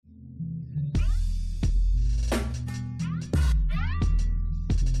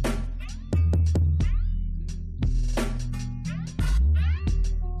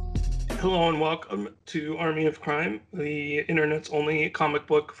Hello and welcome to Army of Crime, the internet's only comic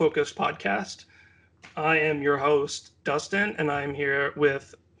book focused podcast. I am your host, Dustin, and I'm here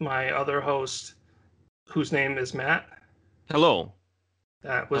with my other host, whose name is Matt. Hello.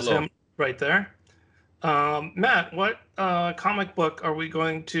 That was Hello. him right there. Matt, what comic book are we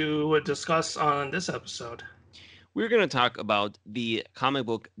going to discuss on this episode? We're going to talk about the comic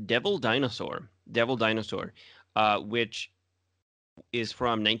book Devil Dinosaur. Devil Dinosaur, which is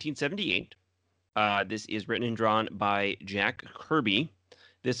from 1978. This is written and drawn by Jack Kirby.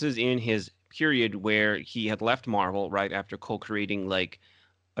 This is in his period where he had left Marvel right after co-creating like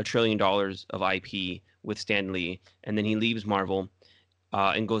 $1 trillion of IP with Stan Lee, and then he leaves Marvel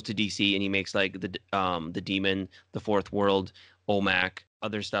and goes to DC, and he makes like the Demon, the Fourth World, OMAC,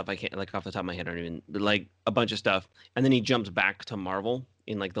 other stuff. I can't like off the top of my head. I don't even like a bunch of stuff, and then he jumps back to Marvel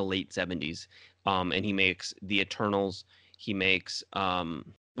in like the late '70s, and he makes the Eternals. He makes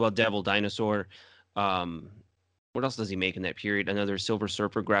Devil Dinosaur. What else does he make in that period? Another Silver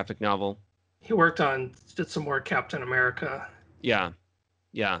Surfer graphic novel. He did some more Captain America. Yeah,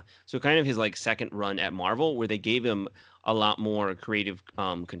 yeah. So kind of his like second run at Marvel, where they gave him a lot more creative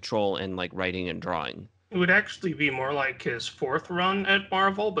control and like writing and drawing. It would actually be more like his fourth run at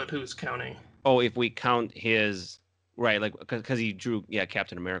Marvel, but who's counting? Oh, if we count his right, like because he drew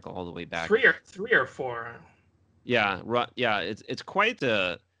Captain America all the way back. Three or four. Yeah, yeah. It's quite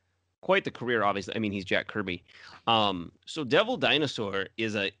the career. Obviously, I mean he's Jack Kirby. So Devil Dinosaur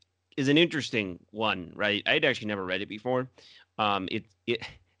is an interesting one, right? I'd actually never read it before. It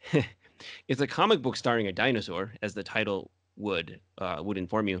it's a comic book starring a dinosaur, as the title would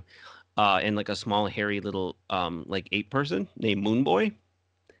inform you, and like a small hairy little like ape person named Moon Boy.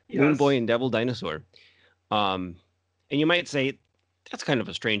 Yes. Moon Boy and Devil Dinosaur. And you might say that's kind of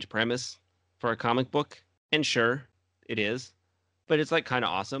a strange premise for a comic book, and sure, it is, but it's like kind of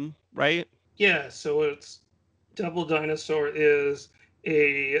awesome, right? Yeah, so it's Devil Dinosaur is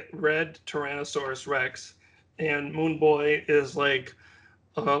a red Tyrannosaurus Rex, and Moon Boy is like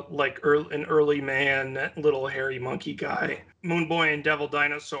an early man, little hairy monkey guy. Moon Boy and Devil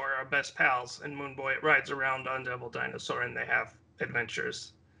Dinosaur are best pals, and Moon Boy rides around on Devil Dinosaur, and they have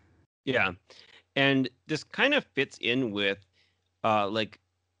adventures. Yeah, and this kind of fits in with like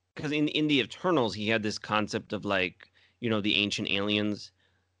because in the Eternals he had this concept of like the ancient aliens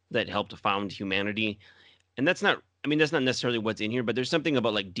that helped found humanity, and that's not. I mean, that's not necessarily what's in here, but there's something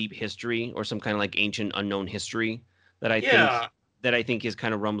about like deep history or some kind of like ancient unknown history that I think is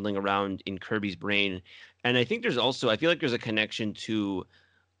kind of rumbling around in Kirby's brain. And I think there's also I feel like there's a connection to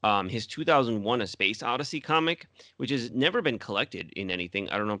his 2001 A Space Odyssey comic, which has never been collected in anything.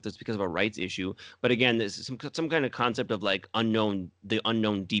 I don't know if that's because of a rights issue, but again, this is some kind of concept of like the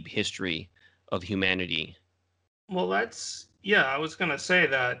unknown deep history of humanity. Well, I was going to say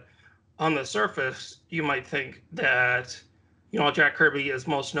that on the surface, you might think that, Jack Kirby is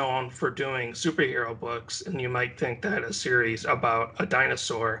most known for doing superhero books, and you might think that a series about a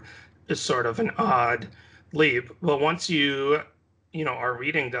dinosaur is sort of an odd leap. But once are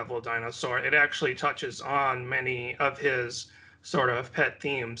reading Devil Dinosaur, it actually touches on many of his sort of pet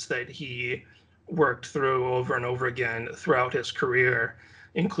themes that he worked through over and over again throughout his career,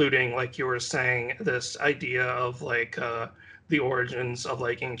 including, like you were saying, this idea of like the origins of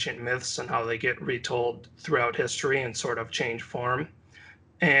like ancient myths and how they get retold throughout history and sort of change form.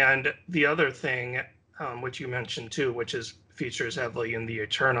 And the other thing, which you mentioned too, which is features heavily in the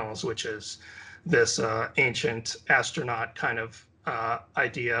Eternals, which is this ancient astronaut kind of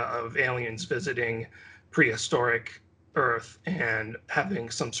idea of aliens visiting prehistoric Earth and having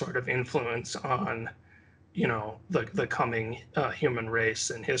some sort of influence on, the coming human race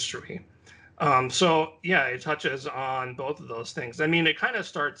and history. So yeah, it touches on both of those things. I mean, it kind of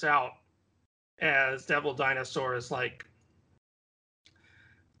starts out as Devil Dinosaur is like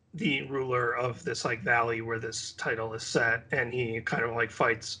the ruler of this like valley where this title is set, and he kind of like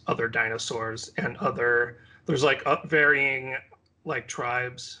fights other dinosaurs and there's like varying like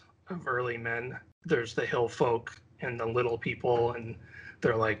tribes of early men. There's the hill folk and the little people, and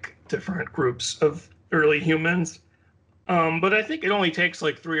they're like different groups of early humans. But I think it only takes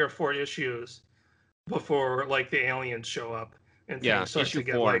like 3 or 4 issues before like the aliens show up and Yeah, things start issue to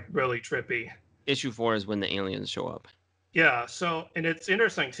get 4. like really trippy. Issue 4 is when the aliens show up. Yeah, so and it's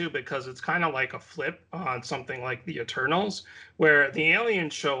interesting too because it's kind of like a flip on something like the Eternals, where the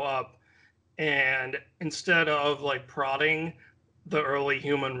aliens show up and instead of like prodding the early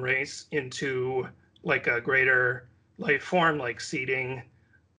human race into like a greater life form, like seeding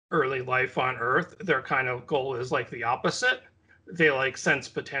early life on Earth, their kind of goal is like the opposite. They like sense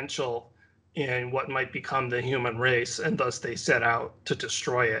potential in what might become the human race, and thus they set out to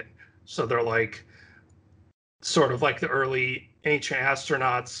destroy it. So they're like sort of like the early ancient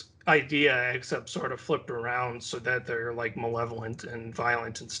astronauts idea, except sort of flipped around so that they're like malevolent and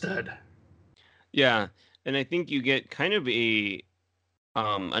violent instead. Yeah, and I think you get kind of a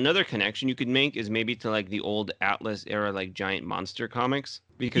another connection you could make is maybe to like the old Atlas era like giant monster comics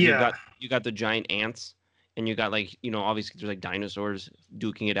because Yeah. you got the giant ants and you got like obviously there's like dinosaurs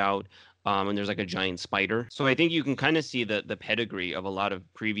duking it out, and there's like a giant spider. So I think you can kind of see the pedigree of a lot of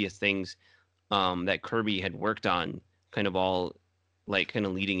previous things that Kirby had worked on, kind of all like kind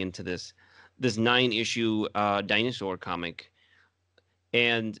of leading into this 9 issue dinosaur comic.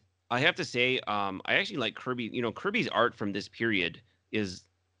 And I have to say, I actually like Kirby. Kirby's art from this period is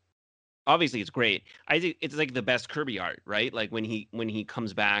obviously it's great. I think it's like the best Kirby art, right? Like when he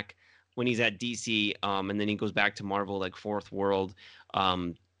comes back, when he's at DC, and then he goes back to Marvel, like Fourth World,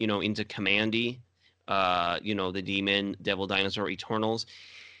 into Commandy, the Demon, Devil Dinosaur, Eternals.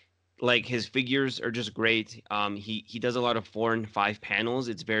 Like his figures are just great. He does a lot of 4 and 5 panels.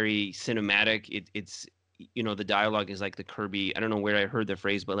 It's very cinematic. It's the dialogue is like the Kirby. I don't know where I heard the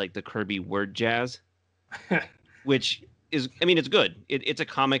phrase, but like the Kirby word jazz, which is, I mean, it's good. It's a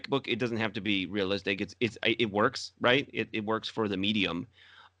comic book. It doesn't have to be realistic. It works, right? It works for the medium.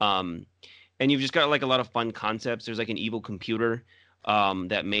 Um, and you've just got like a lot of fun concepts. There's like an evil computer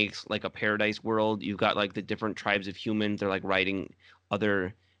that makes like a paradise world. You've got like the different tribes of humans. They're like writing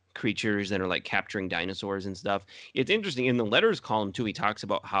other creatures that are like capturing dinosaurs and stuff. It's interesting in the letters column too. He talks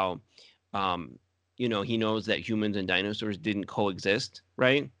about how, um, he knows that humans and dinosaurs didn't coexist,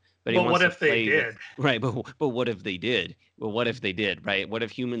 right? But he But wants what to if they play with did? right. But what if they did? Well, what if they did? Right? What if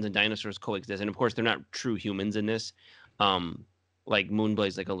humans and dinosaurs coexist? And of course, they're not true humans in this. Um, like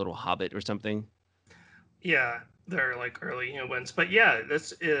Moonblade's like a little hobbit or something. Yeah, they're like early humans. But yeah,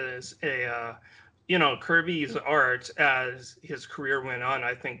 this is a Kirby's art as his career went on,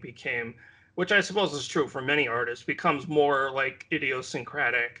 I think became, which I suppose is true for many artists, becomes more like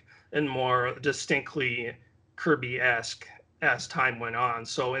idiosyncratic and more distinctly Kirby-esque as time went on.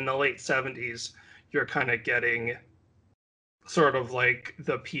 So in the late 70s, you're kind of getting sort of like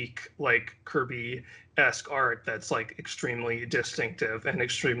the peak like Kirby-esque art that's like extremely distinctive and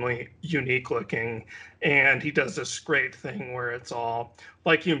extremely unique looking. And he does this great thing where it's all,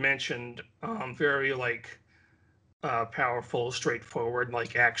 like you mentioned, very like powerful, straightforward,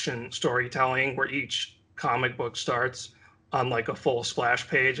 like action storytelling, where each comic book starts on like a full splash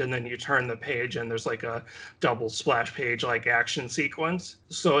page, and then you turn the page and there's like a double splash page like action sequence.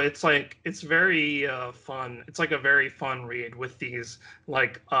 So it's like it's very fun. It's like a very fun read with these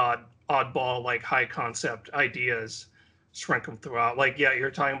like oddball, like high concept ideas sprinkled throughout. Like yeah, you're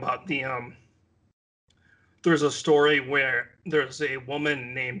talking about the there's a story where there's a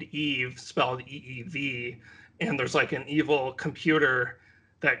woman named Eve, spelled EEV, and there's like an evil computer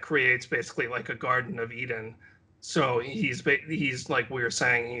that creates basically like a Garden of Eden. So he's like we were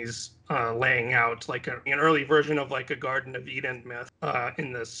saying, he's laying out like an early version of like a Garden of Eden myth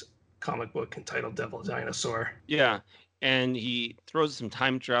in this comic book entitled Devil Dinosaur. Yeah, and he throws some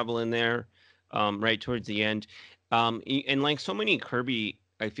time travel in there, right towards the end. And like so many Kirby,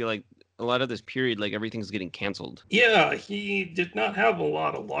 I feel like a lot of this period, like everything's getting canceled. Yeah, he did not have a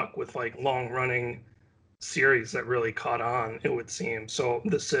lot of luck with like long running series that really caught on, it would seem. So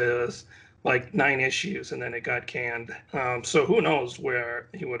this is like 9 issues and then it got canned. So who knows where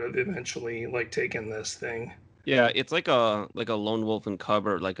he would have eventually like taken this thing. Yeah, it's like a Lone Wolf and Cub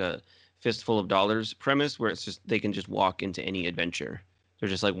or like a Fistful of Dollars premise where it's just they can just walk into any adventure. They're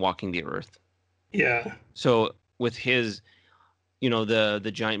just like walking the earth. Yeah. So with his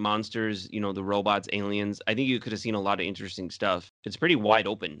the giant monsters, the robots, aliens. I think you could have seen a lot of interesting stuff. It's pretty wide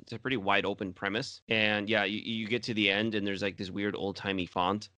open. It's a pretty wide open premise. And yeah, you get to the end and there's like this weird old timey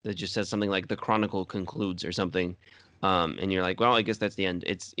font that just says something like the Chronicle concludes or something. And you're like, well, I guess that's the end.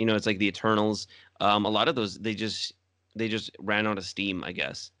 It's like the Eternals. A lot of those they just ran out of steam, I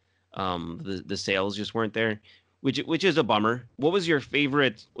guess. The sales just weren't there. Which is a bummer. What's your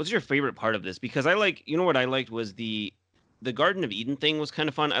favorite part of this? Because I like, what I liked was the Garden of Eden thing was kind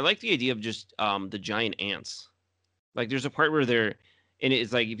of fun. I like the idea of just the giant ants. Like there's a part where they're and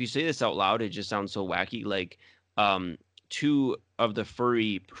it's like if you say this out loud, it just sounds so wacky. Like um two of the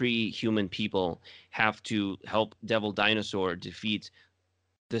furry pre-human people have to help Devil Dinosaur defeat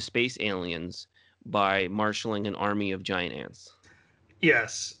the space aliens by marshaling an army of giant ants.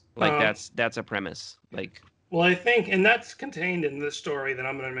 Yes. Like that's a premise. Like Well, I think, and that's contained in this story that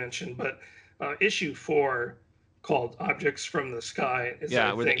I'm going to mention, but issue 4 called Objects from the Sky is, I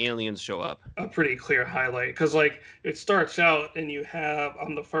yeah, where the think, aliens show up. a pretty clear highlight because like it starts out and you have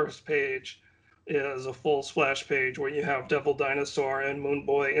on the first page is a full splash page where you have Devil Dinosaur and Moon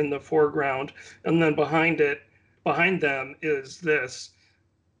Boy in the foreground, and then behind them is this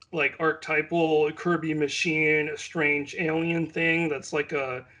like archetypal Kirby machine, a strange alien thing that's like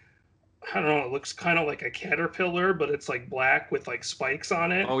a, I don't know, it looks kind of like a caterpillar, but it's like black with like spikes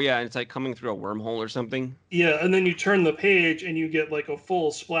on it. Oh yeah, and it's like coming through a wormhole or something. Yeah, and then you turn the page and you get like a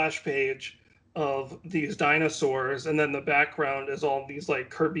full splash page of these dinosaurs, and then the background is all these like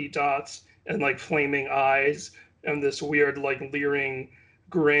Kirby dots and like flaming eyes and this weird like leering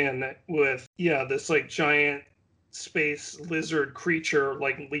grin with, yeah, this like giant space lizard creature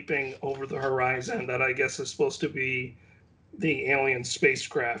like leaping over the horizon that I guess is supposed to be the alien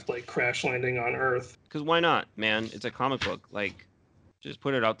spacecraft like crash landing on Earth. Because why not, man? It's a comic book. Like, just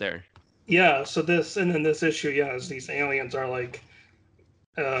put it out there. Yeah, so this, and then this issue, yeah, is these aliens are like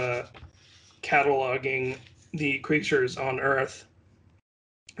uh cataloging the creatures on Earth,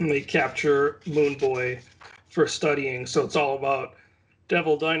 and they capture Moon Boy for studying. So it's all about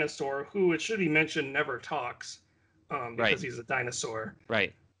Devil Dinosaur, who, it should be mentioned, never talks, Right. because he's a dinosaur.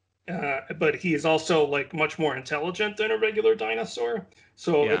 Right. But he's also like much more intelligent than a regular dinosaur.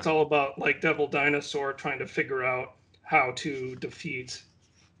 So Yeah. it's all about like Devil Dinosaur trying to figure out how to defeat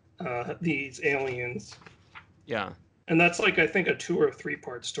these aliens. Yeah. And that's like, I think, a 2 or 3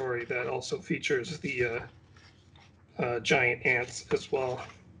 part story that also features the giant ants as well.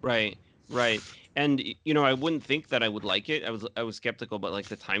 Right. Right. And you know, I wouldn't think that I would like it. I was skeptical, but like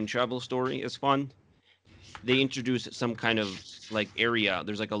the time travel story is fun. They introduce some kind of like area.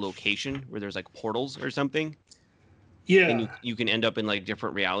 There's like a location where there's like portals or something, and Yeah, you can end up in like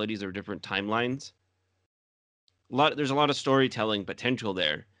different realities or different timelines. There's a lot of storytelling potential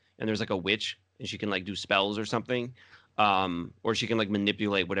there, and there's like a witch, and she can like do spells or something, or she can like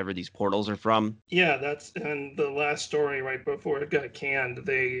manipulate whatever these portals are from. yeah, that's, and the last story right before it got canned,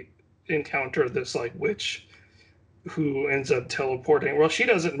 they encounter this like witch who ends up teleporting. Well, she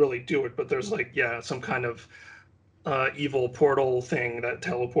doesn't really do it, but there's like, yeah, some kind of evil portal thing that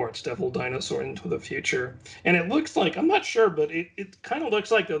teleports Devil Dinosaur into the future. And it looks like, I'm not sure, but it kind of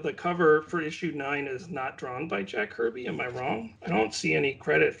looks like the cover for issue 9 is not drawn by Jack Kirby. Am I wrong? I don't see any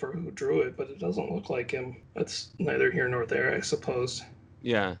credit for who drew it, but it doesn't look like him. That's neither here nor there, I suppose.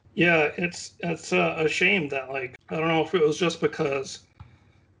 Yeah. Yeah, it's a shame that, like, I don't know if it was just because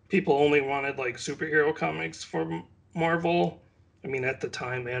people only wanted like superhero comics from Marvel. I mean, at the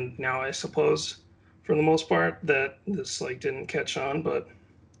time and now, I suppose, for the most part, that this like didn't catch on. But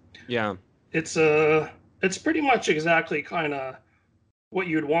Yeah. it's it's pretty much exactly kind of what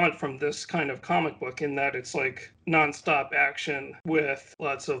you'd want from this kind of comic book, in that it's like nonstop action with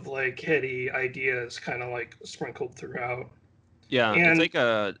lots of like heady ideas kind of like sprinkled throughout. Yeah. It's And like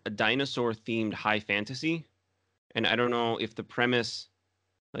a dinosaur themed high fantasy, and I don't know if the premise,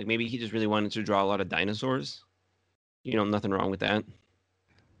 like maybe he just really wanted to draw a lot of dinosaurs. You know, nothing wrong with that.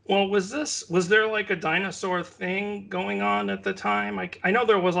 well, was there like a dinosaur thing going on at the time? I know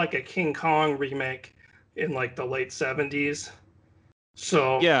there was like a King Kong remake in like the late 70s.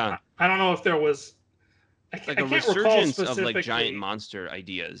 So Yeah, I don't know if there was. like I a can't recall resurgence of like giant specifically. monster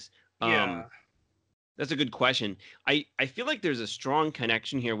ideas. Um, Yeah, that's a good question. I feel like there's a strong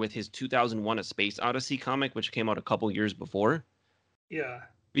connection here with his 2001: A Space Odyssey comic, which came out a couple years before, yeah,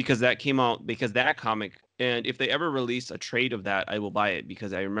 because that comic. And if they ever release a trade of that, I will buy it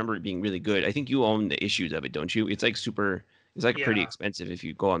because I remember it being really good. I think you own the issues of it, don't you? It's like super. It's like pretty yeah. expensive if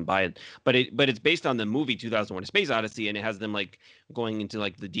you go and buy it. But it's based on the movie 2001: A Space Odyssey, and it has them like going into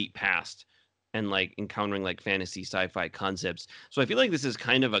like the deep past and like encountering like fantasy sci-fi concepts. So I feel like this is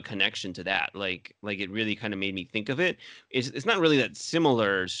kind of a connection to that. Like it really kind of made me think of it. It's not really that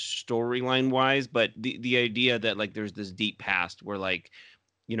similar storyline wise, but the idea that like there's this deep past where like,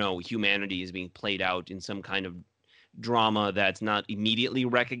 you know, humanity is being played out in some kind of drama that's not immediately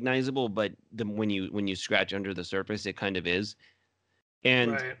recognizable, but when you scratch under the surface, it kind of is.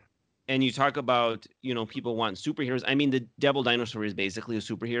 And Right. and you talk about, you know, people want superheroes. I mean, the Devil Dinosaur is basically a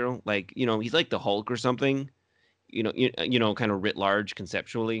superhero. Like, you know, he's like the Hulk or something. You know, kind of writ large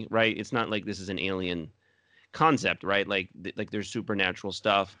conceptually, right? It's not like this is an alien concept, right? Like there's supernatural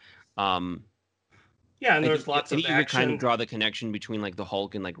stuff. Um, Yeah, and I there's think lots I of think you could kind of action. draw the connection between like the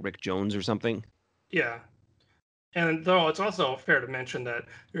Hulk and like Rick Jones or something. Yeah, and though it's also fair to mention that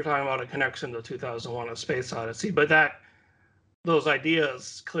you're talking about a connection to 2001: A Space Odyssey, but that those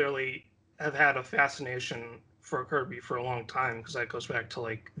ideas clearly have had a fascination for Kirby for a long time, because that goes back to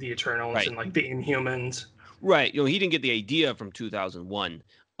like the Eternals Right. and like the Inhumans. Right. You know, he didn't get the idea from 2001,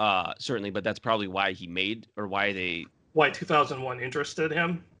 certainly, but that's probably why he made or why they Why 2001 interested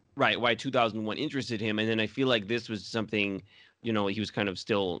him. right, why 2001 interested him. And then I feel like this was something, you know, he was kind of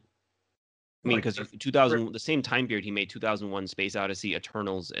still I mean, like because the 2000, the same time period, he made 2001: Space Odyssey,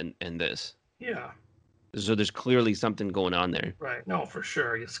 Eternals, and this. yeah, So there's clearly something going on there. right. No, for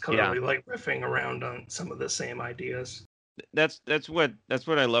sure. He's Yeah, clearly like riffing around on some of the same ideas. that's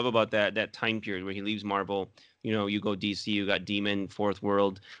what I love about that time period where he leaves Marvel. You go DC, you got Demon, Fourth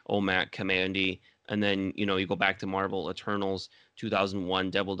World, OMAC, Commandy, and then you go back to Marvel, Eternals, 2001,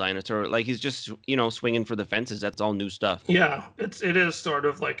 Devil Dinosaur. Like he's just swinging for the fences. That's all new stuff. Yeah, it is sort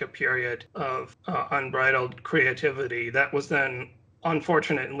of like a period of unbridled creativity that was then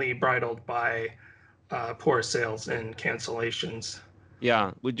unfortunately bridled by poor sales and cancellations.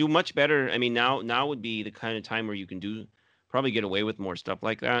 Yeah, would do much better. I mean, now would be the kind of time where you can probably get away with more stuff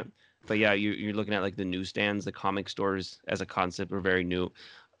like that. But yeah, you're looking at like the newsstands, the comic stores as a concept are very new.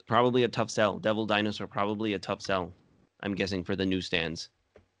 Probably a tough sell. Devil Dinosaur probably a tough sell. I'm guessing for the newsstands.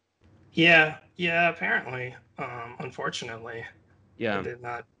 Yeah, yeah, apparently. Unfortunately, it Yeah, did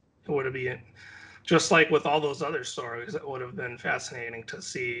not. It would have been just like with all those other stories. It would have been fascinating to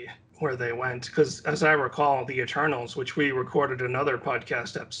see where they went. Because as I recall, the Eternals, which we recorded another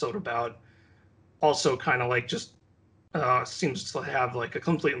podcast episode about, also kind of like just seems to have like a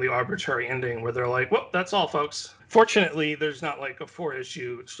completely arbitrary ending where they're like, well, that's all, folks. Fortunately, there's not like a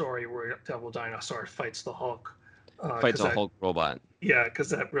 4-issue story where Devil Dinosaur fights the Hulk. fights Because a that, Hulk robot. yeah, because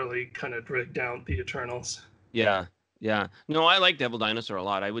that really kind of dragged down the Eternals. Yeah, yeah. No, I like Devil Dinosaur a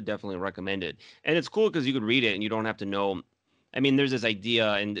lot. I would definitely recommend it. And it's cool because you could read it and you don't have to know. I mean, there's this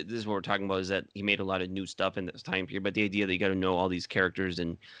idea, and this is what we're talking about, is that he made a lot of new stuff in this time period. But the idea that you got to know all these characters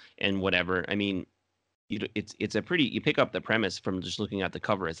and whatever. I mean, it's a pretty. You pick up the premise from just looking at the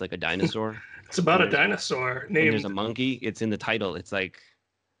cover. It's like a dinosaur, It's about and a there's dinosaur and there's a named. monkey. It's in the title. It's like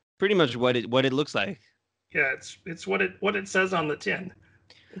pretty much what it looks like. Yeah, it's what it says on the tin.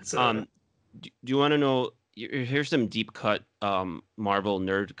 It's Um, do you want to know? Here's some deep cut Marvel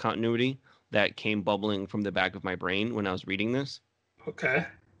nerd continuity that came bubbling from the back of my brain when I was reading this. okay.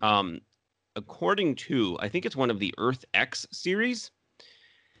 Um, according to, I think it's one of the Earth X series,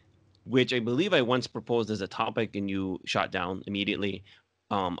 which I believe I once proposed as a topic and you shot down immediately.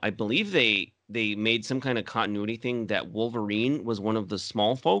 I believe they made some kind of continuity thing that Wolverine was one of the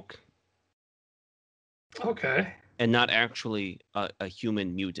small folk Okay. and not actually a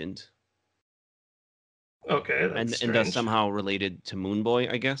human mutant, Okay, that's and thus strange. somehow related to Moon Boy,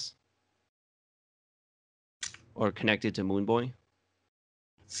 I guess, or connected to Moon Boy.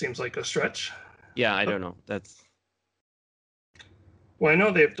 Seems like a stretch. Yeah, I Uh, don't know. That's Well, I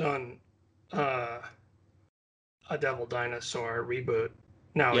know they've done uh, a Devil Dinosaur reboot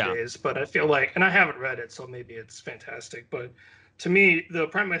yeah, nowadays, but I feel like, and I haven't read it, so maybe it's fantastic. But to me, the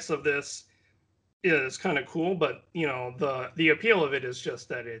premise of this is kind of cool, but the appeal of it is just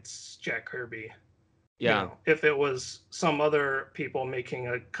that it's Jack Kirby. yeah. If it was some other people making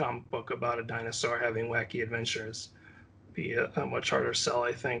a comic book about a dinosaur having wacky adventures, be a much harder sell,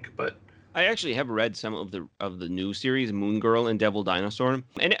 I think. But I actually have read some of the new series, Moon Girl and Devil Dinosaur,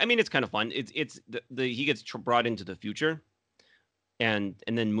 and I mean it's kind of fun. It's the he gets brought into the future, and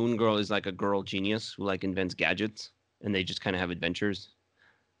then Moon Girl is like a girl genius who like invents gadgets, and they just kind of have adventures.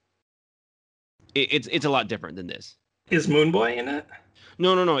 It's a lot different than this. is Moon Boy in it?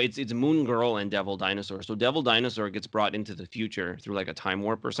 No, no, no. It's Moon Girl and Devil Dinosaur. So Devil Dinosaur gets brought into the future through like a time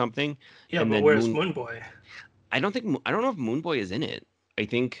warp or something, Yeah, and but then where's Moon. Moon Boy? I don't know if Moon Boy is in it. I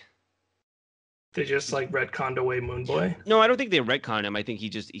think They just like retconned away Moon Boy. no, I don't think they retcon him. I think he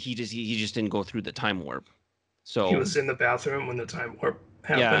just didn't go through the time warp. He So was in the bathroom when the time warp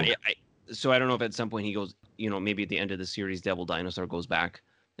yeah, happened. so I don't know if at some point he goes, maybe at the end of the series, Devil Dinosaur goes back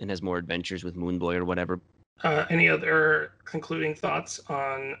and has more adventures with Moon Boy or whatever. Any other concluding thoughts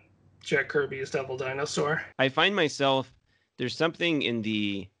on Jack Kirby's Devil Dinosaur? I find myself there's something in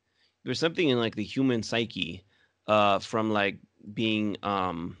like the human psyche, from like being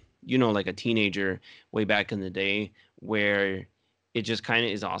like a teenager way back in the day where it just kind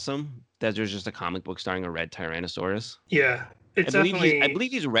of is awesome that there's just a comic book starring a red Tyrannosaurus. Yeah, I it's believe he's I definitely.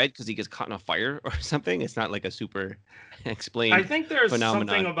 believe he's red because he gets caught in a fire or something. It's not like a super I explained think there's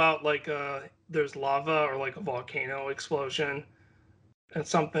something phenomenon. about like there's lava or like a volcano explosion and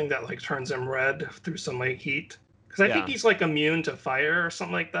something that like turns him red through some like heat. Because I think Yeah, he's like immune to fire or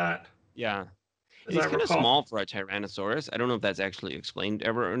something like that, yeah. as And I he's kind of recall. small for a Tyrannosaurus. I don't know if that's actually explained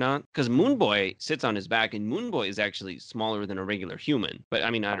ever or not. Because Moon Boy sits on his back, and Moon Boy is actually smaller than a regular human. But I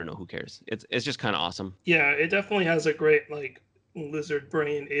mean, I don't know. Who cares? It's just kind of awesome. Yeah, it definitely has a great like lizard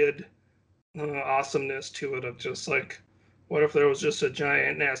brain id awesomeness to it of just like, what if there was just a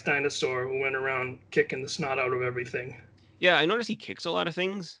giant ass dinosaur who went around kicking the snot out of everything? Yeah, I notice he kicks a lot of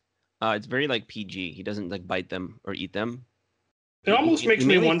things. It's very like PG. He doesn't like bite them or eat them. It almost makes he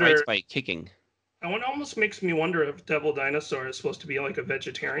me mainly wonder. fights by kicking. It almost makes me wonder if Devil Dinosaur is supposed to be like a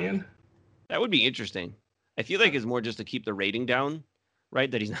vegetarian. That would be interesting. I feel like it's more just to keep the rating down,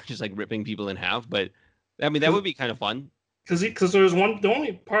 right? That he's not just like ripping people in half. But I mean, that would be kind of fun. Because there's the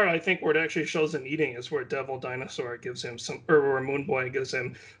only part I think where it actually shows him eating is where Devil Dinosaur gives him or where Moon Boy gives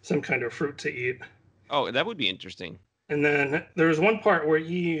him some kind of fruit to eat. Oh, that would be interesting. And then there's one part where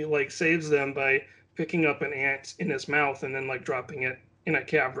he like saves them by picking up an ant in his mouth and then like dropping it in a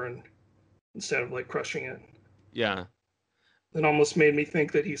cavern instead of like crushing it. Yeah. It almost made me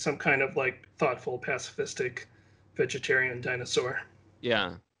think that he's some kind of like thoughtful, pacifistic, vegetarian dinosaur.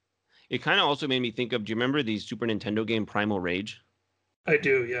 Yeah. It kind of also made me think of, do you remember the Super Nintendo game Primal Rage? I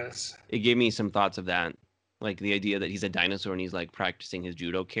do, yes. It gave me some thoughts of that. Like the idea that he's a dinosaur and he's like practicing his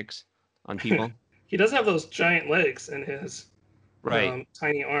judo kicks on people. He does have those giant legs and his Right.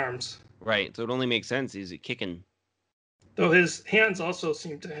 tiny arms. Right. So it only makes sense. He's kicking. Though his hands also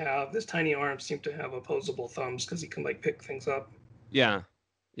seem to have, his tiny arms seem to have opposable thumbs because he can like pick things up. Yeah.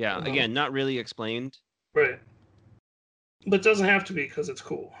 Yeah. Again, not really explained. Right. But it doesn't have to be because it's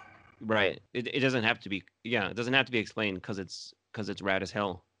cool. Right. It doesn't have to be. Yeah. It doesn't have to be explained because it's rad as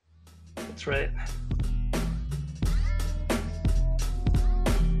hell. That's right.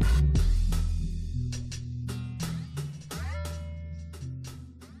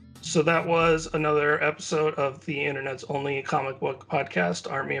 So that was another episode of the internet's only comic book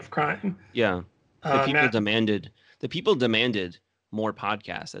podcast, Army of Crime. Yeah. The people demanded more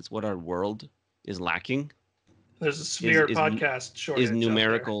podcasts. That's what our world is lacking. There's a severe podcast shortage. Is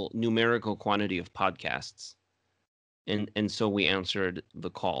numerical quantity of podcasts. And so we answered the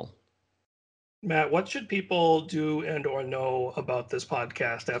call. Matt, what should people do and or know about this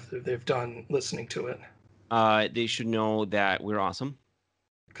podcast after they've done listening to it? They should know that we're awesome.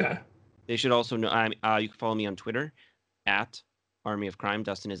 Okay. They should also know. You can follow me on Twitter at Army of Crime.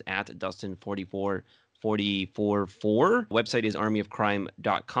 Dustin is at Dustin44444. Website is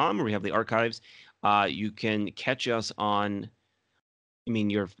armyofcrime.com, where we have the archives. You can catch us on,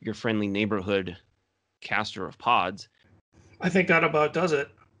 your friendly neighborhood caster of pods. I think that about does it.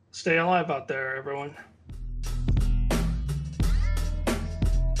 Stay alive out there, everyone.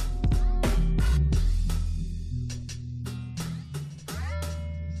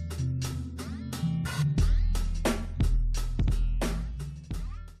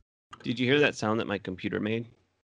 Did you hear that sound that my computer made?